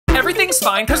everything's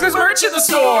fine because there's merch in the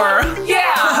store.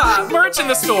 Yeah, merch in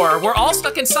the store. We're all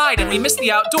stuck inside and we miss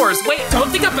the outdoors. Wait, don't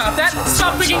think about that.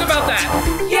 Stop thinking about that.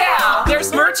 Yeah,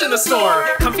 there's merch in the store.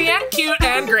 Comfy and cute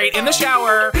and great in the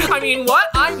shower. I mean, what?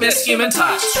 I miss human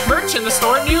touch. Merch in the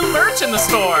store, new merch in the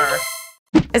store.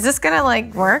 Is this gonna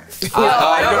like work?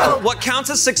 What counts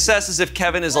as success is if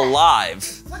Kevin is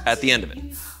alive at the end of it.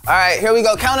 All right, here we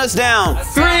go. Count us down.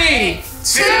 3,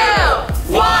 2,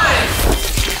 1.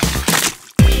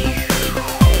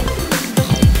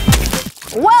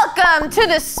 Welcome to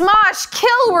the Smosh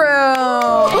kill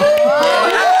room.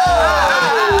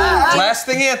 Last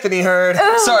thing Anthony heard.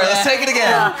 Sorry, let's take it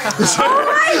again. Oh my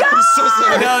God! I'm so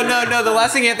sorry. No. The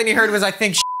last thing Anthony heard was, I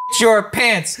think, your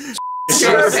pants.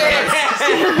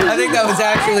 I think that was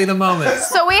actually the moment.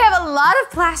 So we have a lot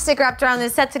of plastic wrapped around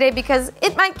this set today because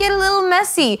it might get a little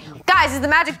messy. Guys, it's the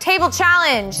Magic Table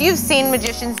Challenge. You've seen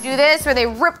magicians do this where they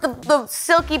rip the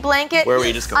silky blanket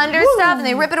under stuff and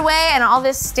they rip it away and all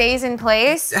this stays in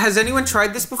place. Has anyone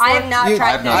tried this before? I have not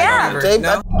tried this.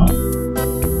 No?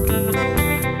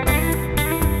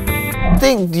 I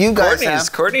think you guys have.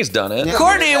 Courtney's done it. Yeah.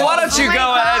 Courtney, why don't you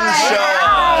go ahead and show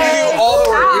us? You do all the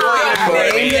work.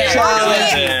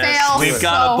 We've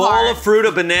got a bowl of fruit,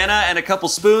 a banana, and a couple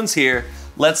spoons here.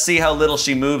 Let's see how little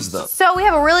she moves them. So we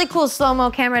have a really cool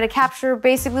slow-mo camera to capture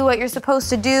basically what you're supposed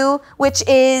to do, which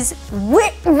is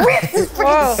rip this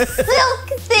freaking silk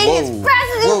thing as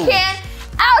fast as you can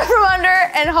out from under,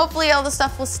 and hopefully all the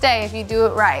stuff will stay if you do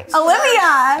it right.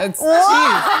 Olivia! Good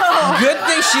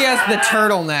thing she has the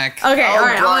turtleneck. Okay, all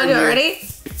right, I want to do it. Ready?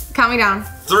 Count me down.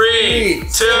 3,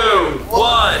 2,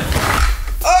 1.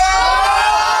 Oh!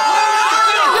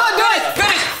 Do it!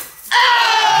 Finish!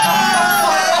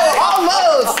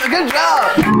 Almost! Good job!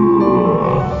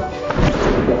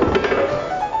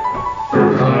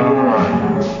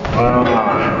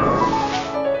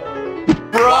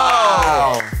 Bro!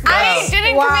 I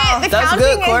didn't commit. The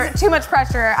counting is too much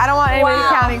pressure. I don't want anybody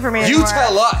counting for me anymore. You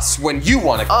tell us when you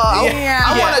want to go.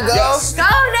 I want to go. Yes. Go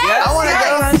next! I want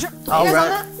to go. All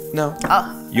right. No.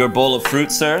 Your bowl of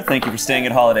fruit, sir. Thank you for staying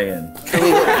at Holiday Inn.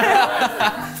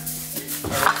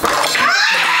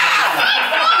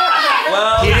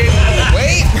 Well, he didn't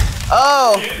wait.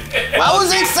 Oh, I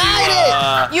was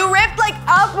excited. You ripped like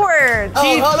upward.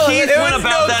 Keith went about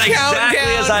no that exactly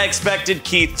countdown. as I expected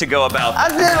Keith to go about. I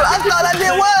thought I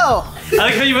did well. I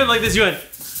like how you went like this. You went.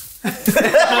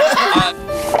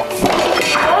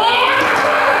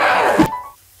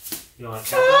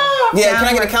 Yeah, can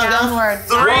I get a countdown?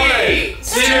 3, 2, 1.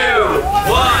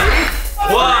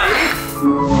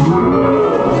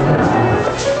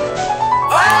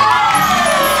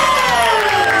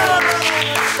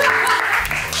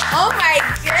 Oh my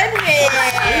goodness.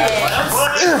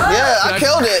 Yeah, I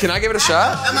killed it. Can I give it a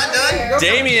shot? Am I done?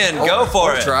 Damien, go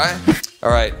for it. Try. All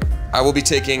right. I will be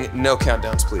taking no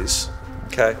countdowns, please.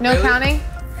 Okay. No counting?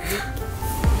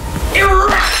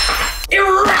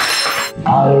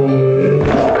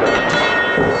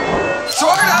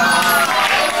 Sort of.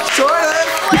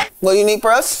 What do you need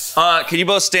for us? Can you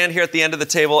both stand here at the end of the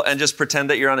table and just pretend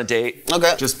that you're on a date?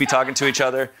 Okay. Just be talking to each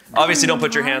other. Obviously, don't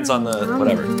put your hands on the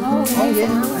whatever.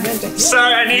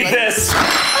 Sorry, I need this.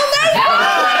 Oh my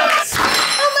God!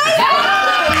 Oh my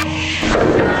God!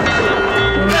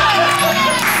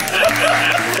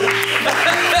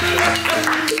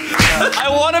 I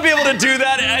want to be able to do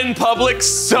that in public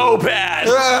so bad.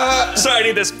 Sorry, I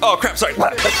need this. Oh crap! Sorry. Oh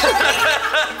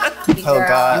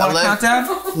God. You want a countdown?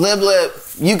 Lib,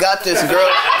 you got this, girl.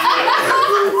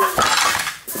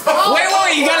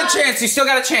 Wait, you got a chance. You still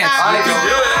got a chance.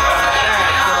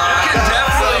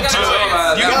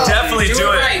 You can definitely do it.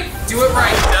 Right. Do it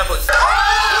right. Definitely.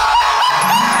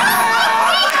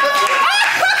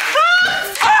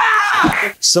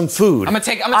 Some food. I'm gonna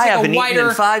take a haven't eaten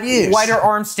in 5 years. wider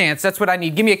arm stance. That's what I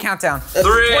need. Give me a countdown. 3,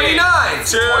 29,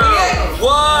 2, 1.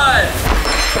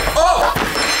 Oh!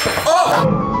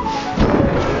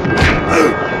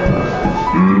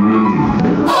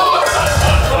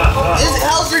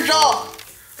 How's your jaw?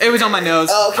 It was on my nose.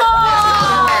 Okay.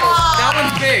 That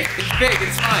one's big. It's big.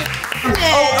 It's fine.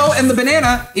 Oh, and the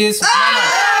banana is.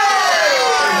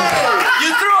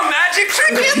 You threw a magic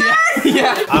trick in there?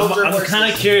 Yeah. I'm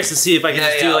kind of curious to see if I can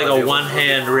just do like a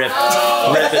one-hand rip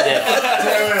and dip.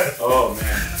 Oh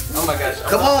man. Oh my gosh.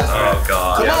 Come on. Oh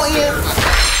God. Come on, Ian.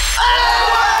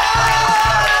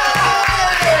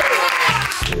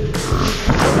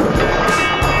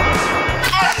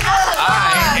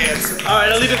 All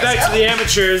right, I'll leave it back to the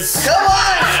amateurs. Come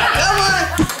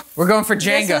on. We're going for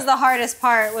Jenga. This is the hardest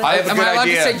part. I have a Am good I allowed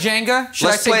idea. to say Jenga? Should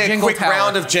Let's I say play a Jingle quick Tower?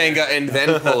 round of Jenga and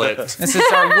then pull it. This is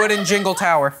our wooden Jingle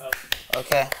Tower.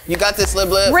 Okay. You got this, Lib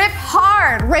Lib. Rip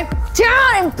hard, rip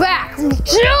down and back. Do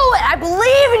it, I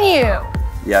believe in you.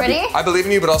 Yeah. Ready? I believe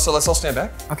in you, but also let's all stand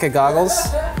back. Okay, goggles.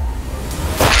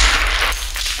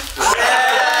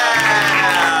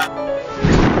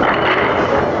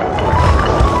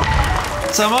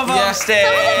 Some of them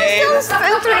stayed.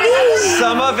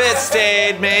 Some of it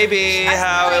stayed, maybe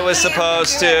how it was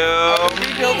supposed to.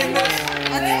 Rebuilding this.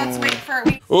 Let's wait for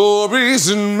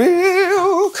Orbeez and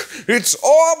milk. It's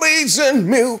Orbeez and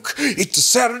milk. It's a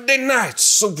Saturday night,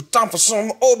 so we're time for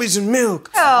some Orbeez and milk.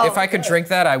 Oh. If I could drink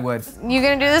that, I would. You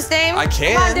gonna do this, Dame? I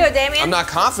can. Come on, do it, Damien. I'm not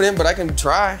confident, but I can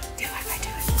try. Do it, if I do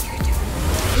it,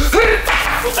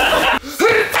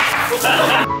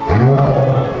 you're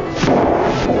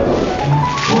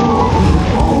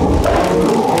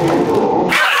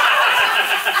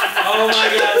Oh my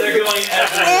god, they're going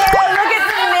everywhere. Yeah, look at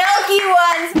the milky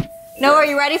ones. No, are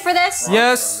you ready for this?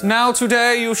 Yes, now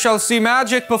today you shall see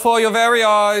magic before your very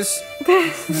eyes.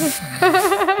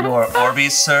 More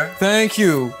Orbeez, sir. Thank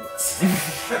you.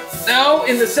 Now,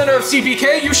 in the center of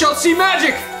CPK, you shall see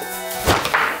magic.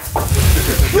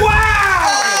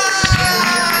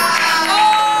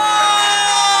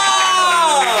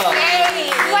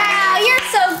 Wow, you're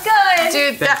so good.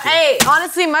 Dude, hey,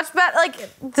 honestly, much better. Like,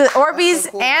 the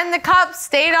Orbeez and the cup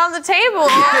stayed on the table. You're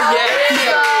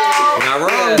not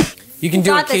wrong. You can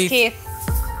do Got it, this, Keith. Keith.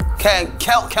 Okay,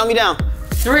 count me down.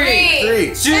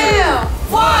 3, 2, 1.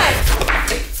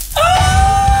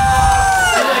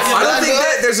 I don't think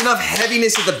that there's enough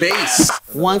heaviness at the base.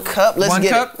 One cup, let's One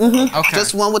get cup? it. Mm-hmm. Okay.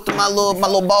 Just one with my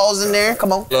little balls in there.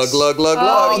 Come on. Glug, glug, glug,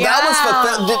 Oh, glug. that was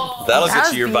That'll That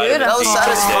get you your was vitamin D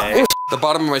beautiful. today. The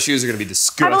bottom of my shoes are gonna be I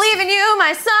disgusting. believe in you,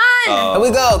 my son. Here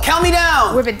we go. Count me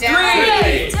down. Whip it down.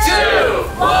 3, 2,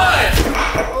 1.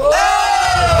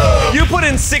 You put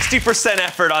in 60%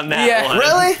 effort on that Yeah. one.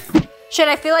 Really? Should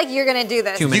I feel like you're gonna do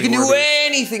this? Too many You can do Orbeez.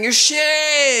 anything. You're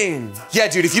Shane. Yeah,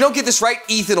 dude. If you don't get this right,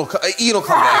 Ethan will come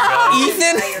back.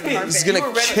 Ethan? He's gonna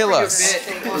kill us.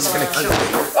 He's gonna kill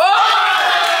us.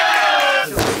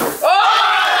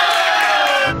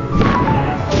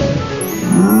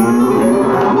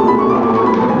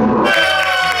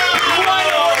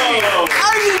 How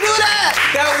did you do that?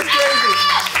 That was crazy.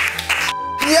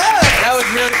 Yeah. That was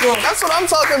really cool. That's what I'm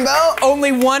talking about.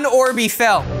 Only one Orby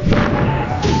fell.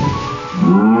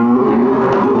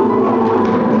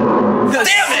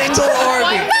 Damn it!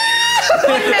 Orby.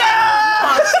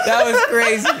 That was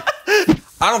crazy.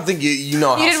 I don't think you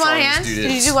know how You did one strong this hand? dude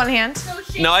Did you is. do one hand?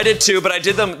 No, I did two, but I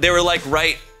did them. They were like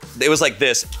right. It was like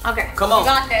this. Okay. Come on. You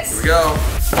got this. Here we go.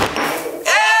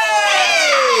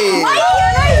 Why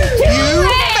can't I do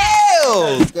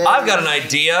it? I've got an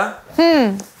idea.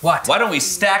 What? Why don't we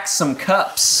stack some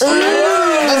cups?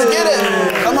 Let's get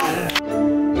it. Come on.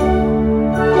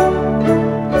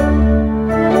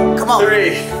 Come on.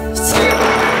 3.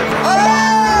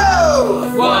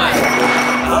 Oh! 1.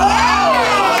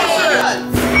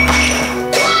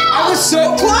 I was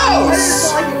so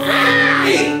close.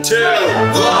 3, 2, 1.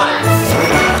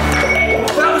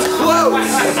 That was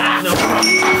close.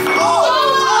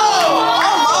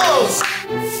 Almost.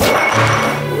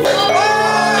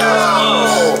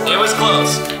 It was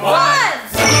close.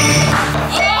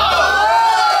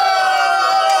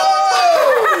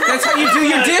 That's how you do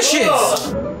your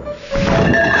dishes.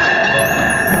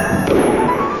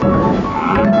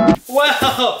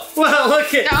 Well,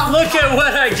 look at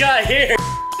what I got here.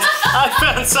 I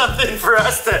found something for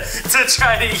us to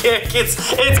try to yank. It's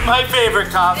my favorite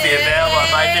coffee, available on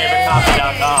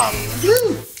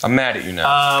myfavoritecoffee.com. I'm mad at you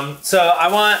now. So I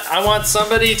want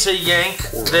somebody to yank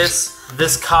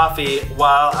this coffee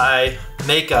while I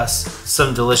make us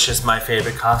some delicious My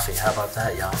Favorite Coffee. How about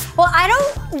that, y'all? Well, I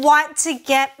don't want to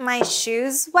get my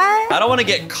shoes wet. I don't want to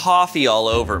get coffee all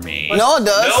over me. No, it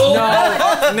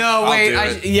does. No, wait. do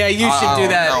it. Yeah, you should do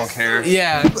that. I don't care.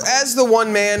 Yeah. As the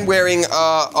one man wearing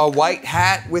a white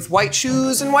hat with white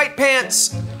shoes and white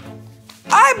pants,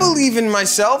 I believe in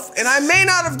myself, and I may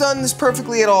not have done this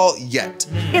perfectly at all yet,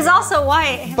 He's also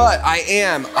white. but I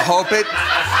am. I hope it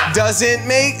doesn't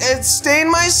make it stain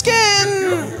my skin,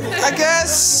 I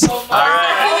guess. All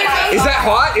right. Is that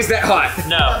hot? Is that hot?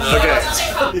 No. Okay.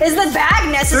 Is the bag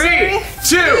necessary? 3,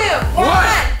 2, 1.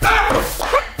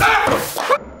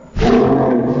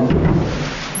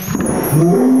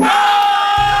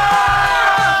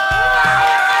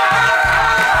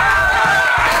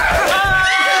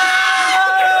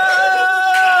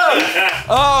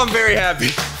 Oh, I'm very happy.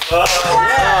 Oh,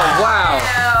 wow.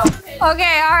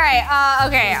 Okay, all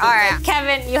right.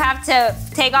 Kevin, you have to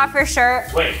take off your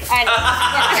shirt. Wait. And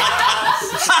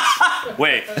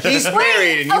Wait. He's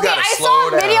married and you Okay, gotta I slow saw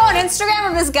a down. video on Instagram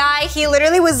of this guy. He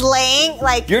literally was laying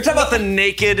like You're talking about the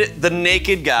naked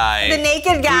guy. the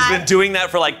naked Who's guy. been doing that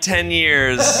for like 10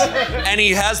 years. And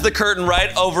he has the curtain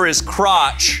right over his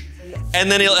crotch. And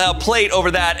then he'll have a plate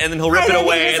over that, and then he'll rip And it then he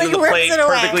away, just, and then the like, plate rips it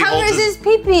away. perfectly Covers holds his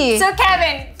pee-pee. So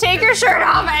Kevin, take your shirt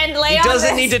off and lay He on doesn't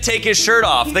this. need to take his shirt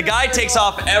off. The guy takes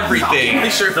off everything.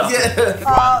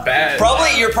 Bad.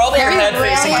 You're probably your head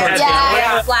facing towards the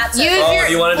Yeah. Flat Use Oh, your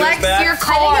you wanna do his flex back? your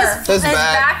car. His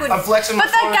back. would. I'm flexing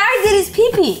But that guy did his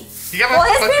pee-pee. Well,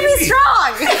 his baby's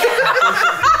strong.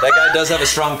 That guy does have a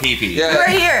strong pee-pee. Yeah.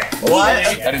 Right here. What?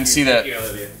 I didn't see that.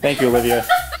 Thank you, Olivia.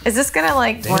 Is this gonna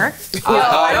like work?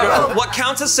 What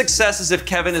counts as success is if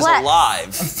Kevin is Flex.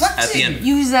 alive at the end.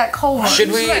 Use that car.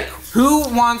 Should we? Who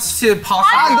wants to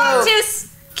possibly?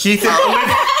 Keith and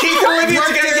Olivia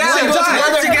together.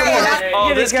 Work together.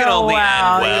 Oh, this can only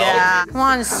end well. Come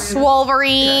on,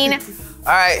 Swolverine.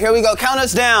 All right, here we go. Count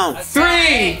us down.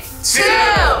 3, 2,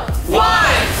 1.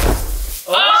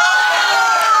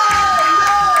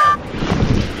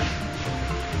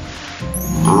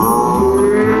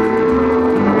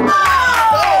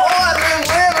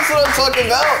 That's what I'm talking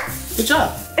about. Good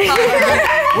job.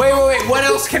 Wait. What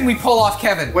else can we pull off,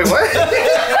 Kevin? Wait, what?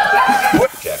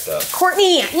 Jacked up.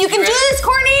 Courtney, you can do this,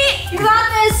 Courtney. You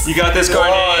got this. You got this,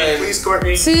 Courtney. Please,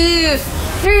 Courtney. 2,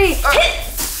 3, hit.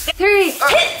 3,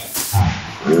 hit.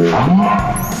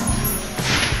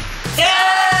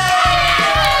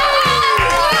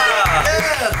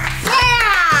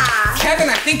 Yeah. Kevin,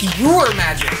 I think you're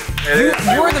magic. You're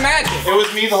the magic. It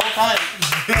was me the whole time.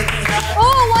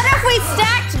 Oh, what if we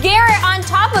stacked Garrett on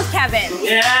top of Kevin?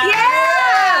 Yeah.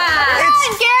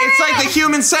 It's like the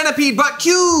human centipede, but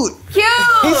cute. Cute.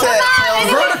 He said,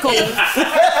 Vertical.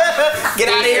 get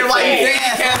out of here, white man.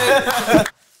 Kevin.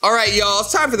 All right, y'all,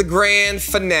 it's time for the grand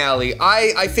finale.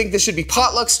 I think this should be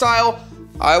potluck style.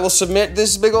 I will submit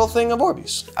this big old thing of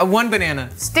Orbeez. One banana.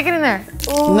 Stick it in there.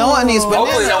 No one needs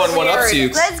Hopefully bananas. no one went up to you.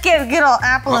 Let's get a good old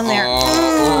apple in there.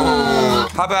 How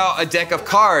about a deck of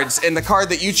cards? And the card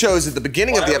that you chose at the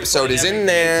beginning of the episode is in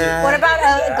there. What about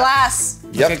a glass?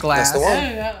 Yep, a glass. that's the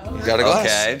one. You got a glass.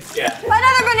 Okay.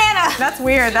 Another banana. That's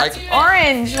weird. That's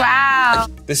orange. Wow.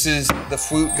 This is the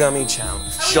fruit gummy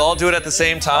challenge. Should all do it at the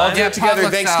same time? Do it together,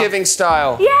 potluck style. Thanksgiving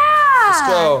style. Yeah. Let's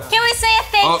go. Can we say a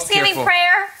Thanksgiving careful.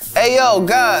 prayer? Hey, yo,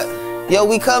 God. Yo,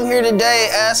 we come here today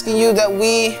asking you that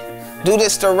we do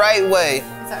this the right way.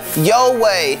 Your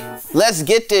way. Let's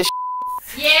get this.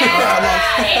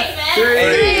 Yeah. Amen.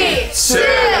 3, 2,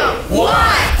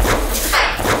 1.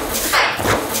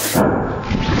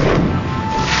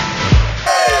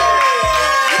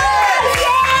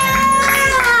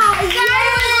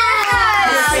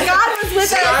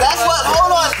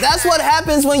 That's what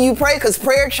happens when you pray, because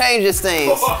prayer changes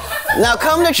things. Now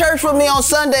come to church with me on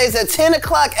Sundays at 10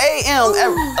 o'clock a.m.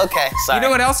 Okay, sorry. You know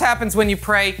what else happens when you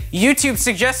pray? YouTube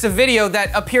suggests a video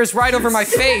that appears right over my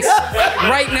face,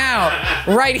 right now,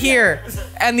 right here.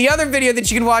 And the other video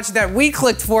that you can watch that we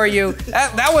clicked for you,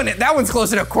 that one's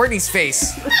closer to Courtney's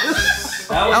face.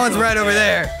 That one's right over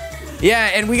there.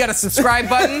 Yeah, and we got a subscribe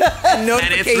button and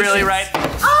notifications. And it's really right.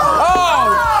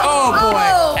 Oh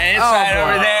boy. And it's right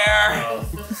over there.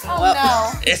 Oh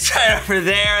no. It's right over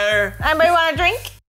there. Anybody want a drink?